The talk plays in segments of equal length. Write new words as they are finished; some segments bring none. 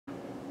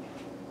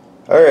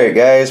Alright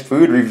guys,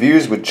 food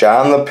reviews with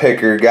John the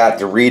Picker. Got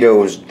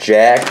Doritos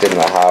jacked in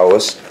the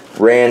house.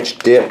 Ranch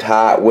dipped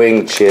hot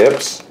wing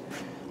chips.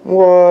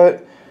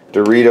 What?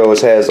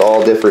 Doritos has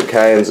all different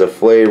kinds of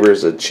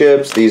flavors of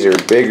chips. These are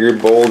bigger,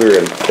 bolder,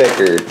 and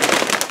thicker.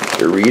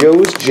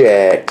 Doritos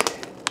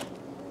jacked.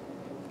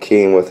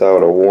 Came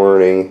without a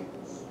warning.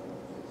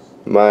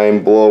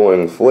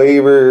 Mind-blowing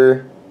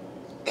flavor.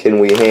 Can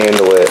we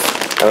handle it?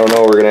 I don't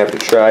know, we're gonna have to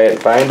try it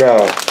and find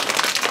out.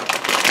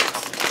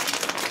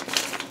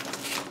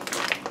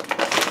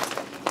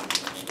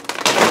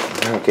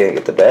 I can't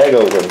get the bag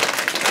open.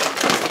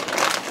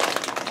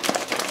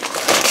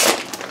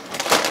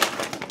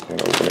 I'm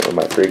gonna open it with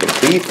my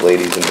freaking teeth,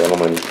 ladies and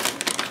gentlemen.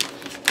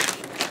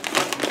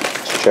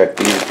 Let's check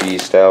these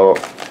beasts out.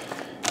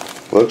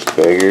 Looks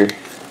bigger.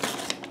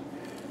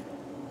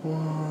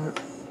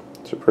 What?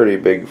 It's a pretty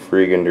big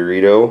freaking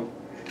Dorito.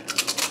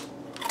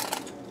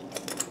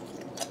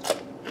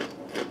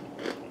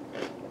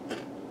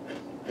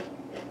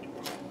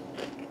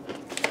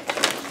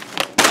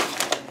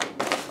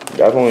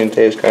 Definitely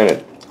tastes kind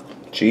of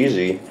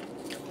cheesy.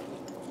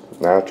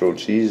 Nacho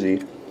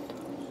cheesy.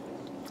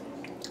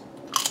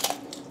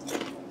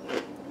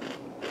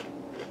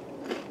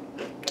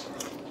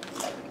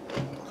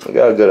 It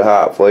got a good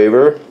hot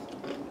flavor.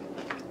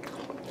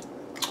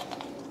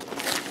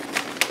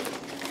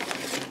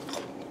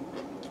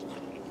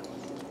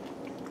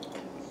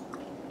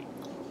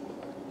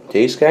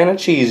 Tastes kind of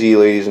cheesy,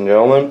 ladies and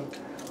gentlemen.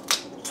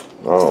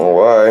 I don't know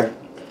why.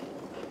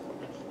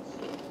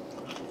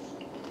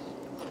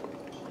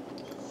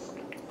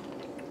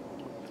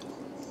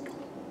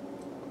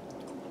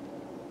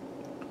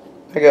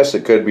 I guess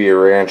it could be a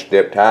ranch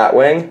dipped hot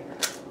wing.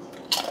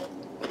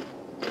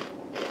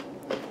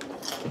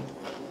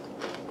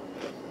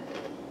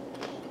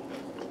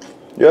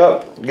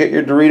 Yep, get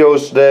your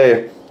Doritos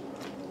today.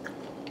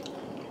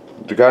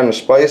 They're kind of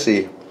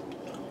spicy.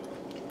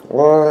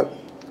 What?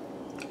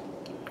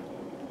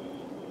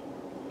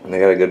 And they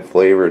got a good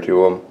flavor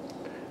to them.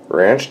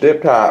 Ranch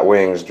dipped hot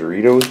wings,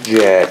 Doritos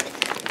jacked.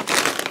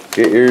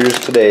 Get yours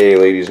today,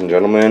 ladies and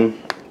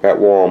gentlemen, at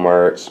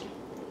Walmart's.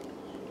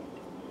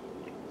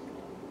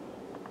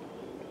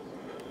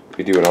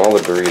 Be doing all the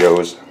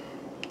Doritos.